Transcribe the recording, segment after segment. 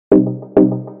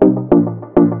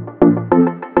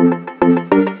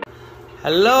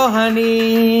Hello,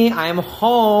 honey. I'm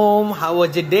home. How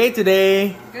was your day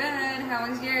today? Good. How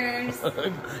was yours?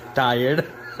 Tired.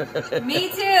 Me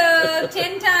too.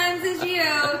 10 times as you,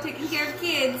 taking care of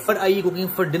kids. What are you cooking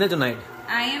for dinner tonight?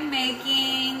 I am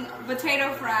making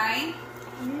potato fry.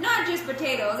 Not just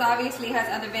potatoes. Obviously, it has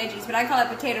other veggies, but I call it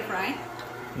potato fry.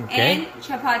 Okay. And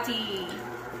chapati.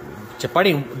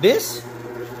 Chapati. This?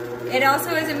 It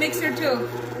also is a mixer too.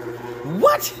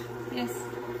 What? Yes.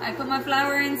 I put my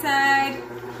flour inside.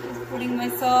 Just putting my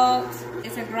salt.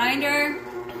 It's a grinder.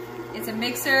 It's a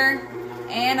mixer.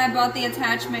 And I bought the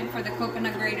attachment for the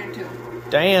coconut grater too.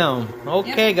 Damn.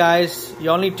 Okay, Yep. guys. You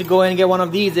all need to go and get one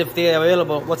of these if they're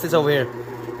available. What's this over here?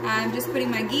 I'm just putting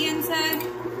my ghee inside.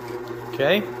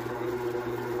 Okay.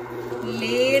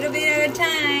 Little bit at a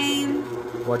time.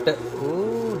 What?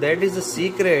 Oh, that is the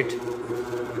secret.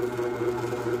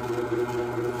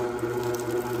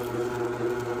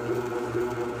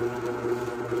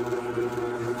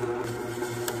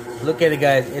 Look at it,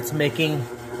 guys. It's making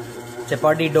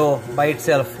chapati dough by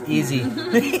itself. Easy.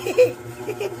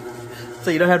 So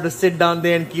you don't have to sit down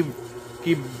there and keep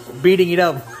beating it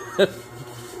up.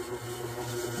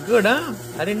 Good, huh?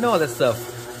 I didn't know that stuff.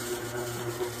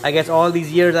 I guess all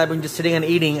these years I've been just sitting and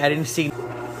eating. I didn't see.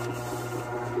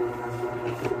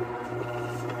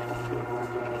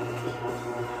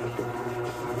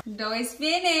 Dough is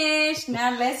finished.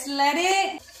 Now let's let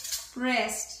it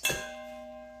rest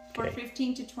for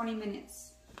 15 to 20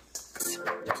 minutes.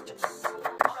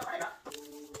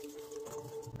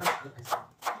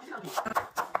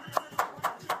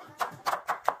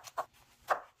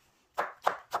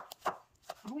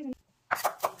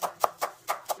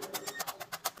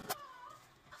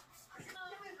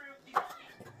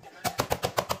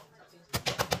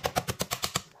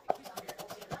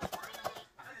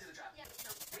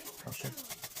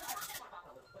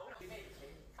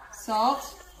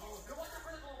 Salt,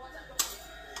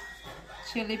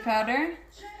 chili powder,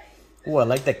 Oh, I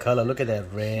like that color. Look at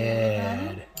that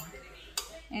red.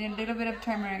 and a little bit of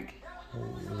turmeric.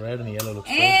 Ooh, red and yellow looks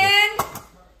so And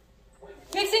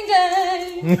mixing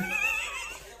time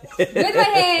with my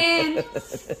hand.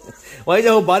 Why is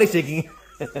your whole body shaking?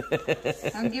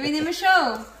 I'm giving them a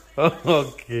show.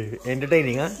 Okay.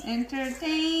 Entertaining, huh?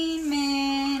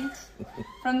 Entertainment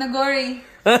from the gory.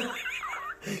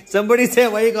 Somebody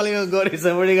said, why are you calling her gory?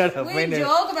 Somebody got We offended.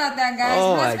 joke about that, guys.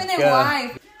 Oh my Husband and God.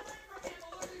 wife.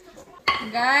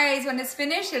 Guys, when it's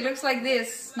finished, it looks like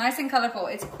this. Nice and colorful.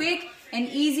 It's quick and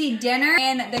easy dinner.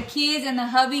 And the kids and the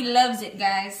hubby loves it,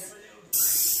 guys.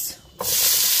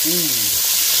 Ooh.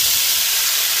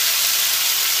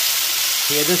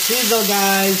 Here's the sizzle,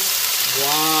 guys.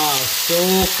 Wow, so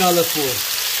colorful.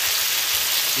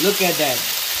 Look at that.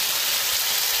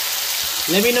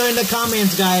 Let me know in the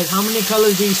comments, guys, how many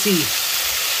colors do you see?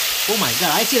 Oh my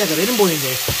God, I see like a rainbow in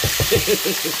there.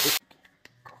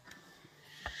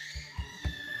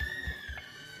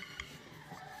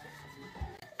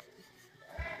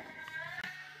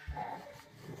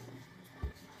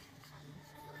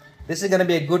 This is gonna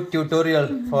be a good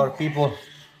tutorial for people.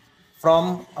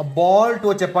 From a ball to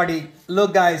a chapati.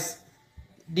 Look, guys,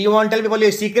 do you want to tell people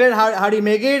your secret? How do you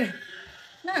make it?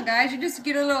 No, guys, you just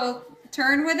get a little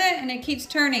turn with it and it keeps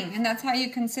turning. And that's how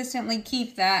you consistently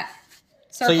keep that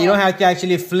circle. So you don't have to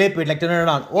actually flip it, like turn it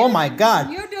around. Oh my God.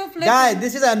 You do flip Guys, it.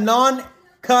 this is a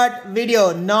non-cut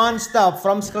video, non-stop,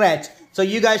 from scratch. So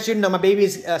you guys should know. My baby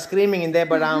is screaming in there,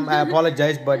 but I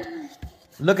apologize. But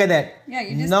look at that. Yeah,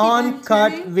 you just non-cut keep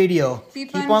on turning. video.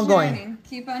 Keep on going. Turning.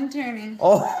 Keep on turning.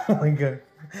 Oh my God.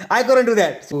 I couldn't do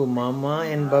that. So Mama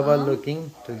and Baba looking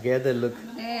together. Look.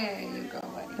 There you go,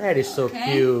 buddy. That is so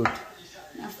Okay. cute.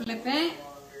 Now flip it.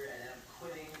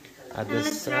 At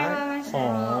this side. Aww.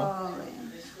 Roll it.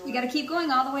 You gotta keep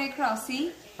going all the way across,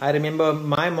 see? I remember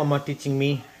my mama teaching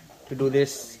me to do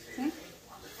this. See? You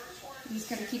just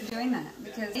gotta keep doing that.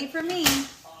 Because wait for me.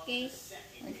 Okay.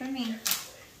 Wait for me.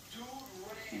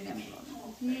 And then we'll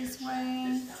go this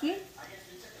way. See?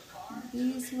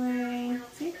 This way.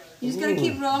 See? You just gotta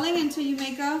keep rolling until you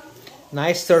make a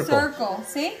Nice circle. circle.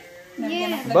 See? Then we're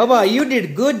gonna flip Baba, it. you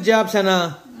did good job,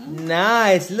 Sana.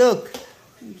 Nice. Look.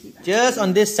 Just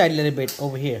on this side a little bit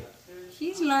over here.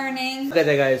 She's learning. Look at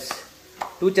that, guys.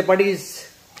 2 chapatis.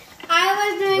 I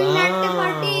was doing that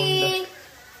Round. chapati.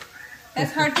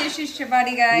 That's Hartish's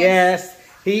chapati, guys. Yes.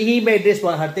 He made this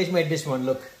one. Hartesh made this one.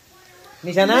 Look.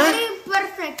 Nishana? Very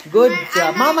perfect. Good And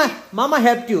job. Mama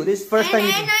helped you. This is first time. I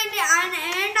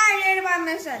did by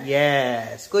myself.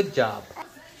 Yes. Good job.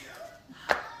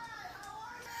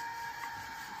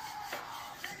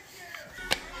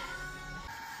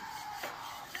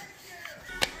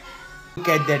 Look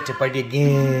at that chapati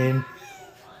again.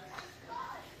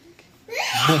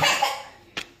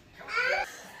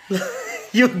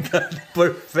 You got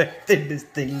perfected this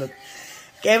thing. Look.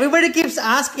 Everybody keeps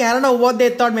asking. I don't know what they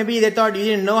thought. Maybe they thought you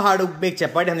didn't know how to make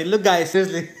chapati. Look, guys,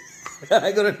 seriously.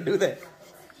 I couldn't do that.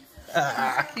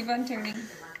 Keep on turning.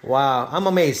 Wow, I'm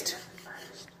amazed.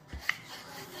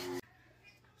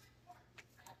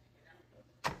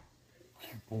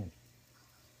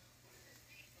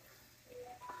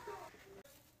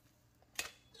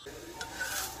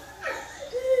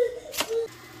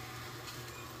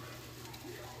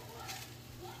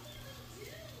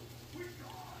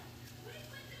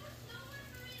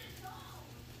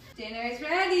 Dinner is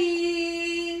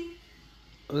ready.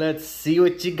 Let's see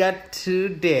what you got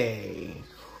today.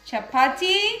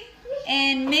 Chapati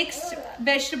and mixed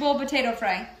vegetable potato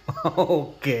fry.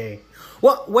 Okay.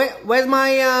 What? Where's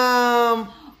my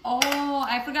Oh,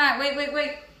 I forgot.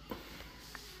 Wait.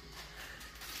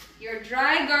 Your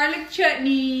dry garlic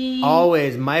chutney.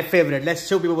 Always my favorite. Let's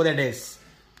show people what that is.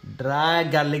 Dry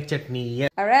garlic chutney. Yeah.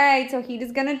 All right, so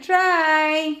he's gonna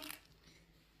try.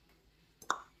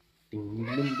 Ding,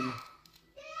 ding, ding.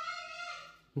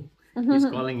 He's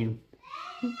calling him.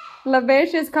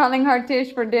 Lavesh is calling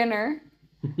Hartish for dinner.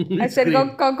 I said,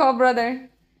 go call brother.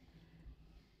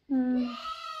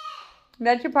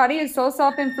 That chapati is so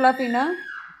soft and fluffy, no?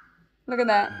 Look at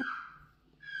that.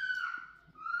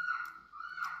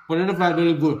 Potato fry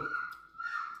really good.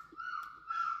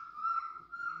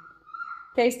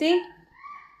 Tasty?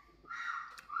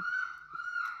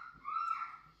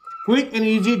 Quick and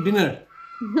easy dinner.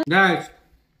 Guys,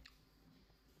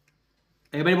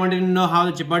 everybody wanted to know how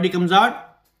the chapati comes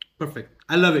out? Perfect.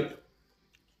 I love it.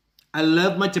 I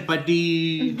love my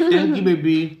chapati. Thank you,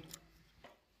 baby.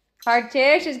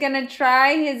 Hartish is gonna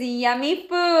try his yummy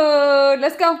food.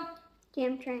 Let's go. Okay,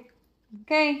 I'm trying.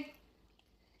 Okay.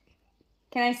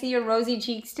 Can I see your rosy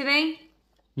cheeks today?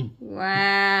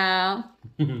 Wow.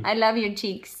 I love your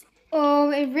cheeks. Oh,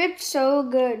 it ripped so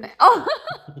good. Oh,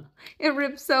 it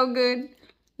rips so good.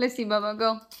 Let's see, Baba.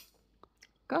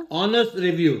 Go. Honest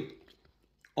review.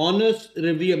 Honest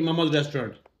review of Mama's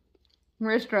restaurant.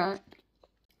 Restaurant.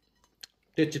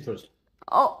 Taste it first.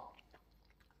 Oh.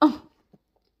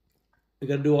 You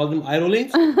gotta do all them eye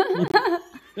rollings?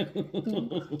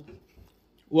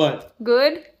 What?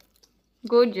 Good?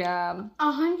 Good job.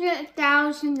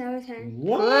 100,000 out of 10.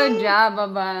 What? Good job,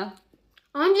 Baba.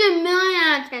 100 million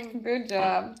out of 10. Good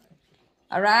job.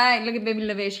 All right, look at baby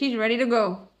Lavish. He's ready to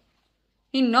go.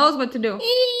 He knows what to do.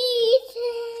 Eat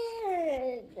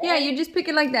it. Yeah, you just pick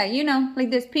it like that. You know, like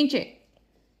this. Pinch it.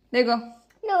 There you go.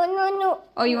 No.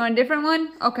 Oh, you want a different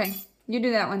one? Okay, you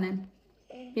do that one then.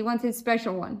 He wants his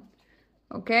special one.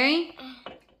 Okay?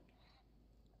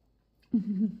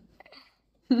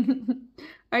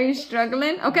 Are you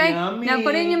struggling? Okay, Yummy. now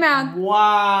put it in your mouth.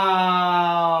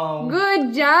 Wow.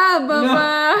 Good job,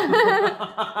 Baba.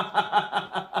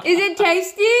 Is it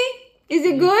tasty? Is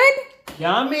it good?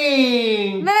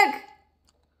 Yummy. Look.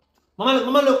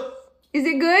 Mama look. Is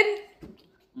it good?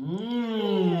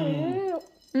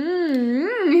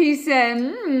 He said,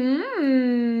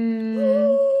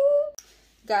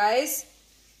 Guys,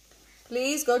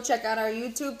 please go check out our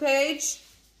YouTube page.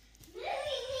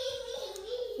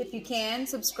 If you can,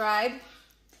 subscribe.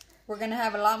 We're going to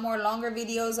have a lot more longer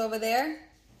videos over there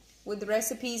with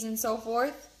recipes and so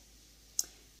forth.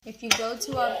 If you go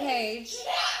to our page,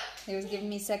 it was giving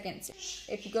me seconds.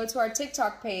 If you go to our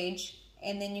TikTok page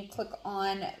and then you click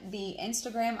on the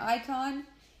Instagram icon,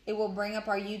 it will bring up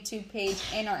our YouTube page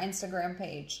and our Instagram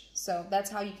page. So that's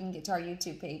how you can get to our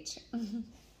YouTube page.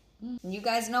 You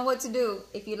guys know what to do.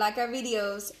 If you like our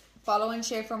videos, follow and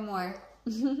share for more.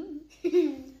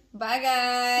 Bye,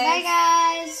 guys. Bye,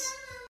 guys.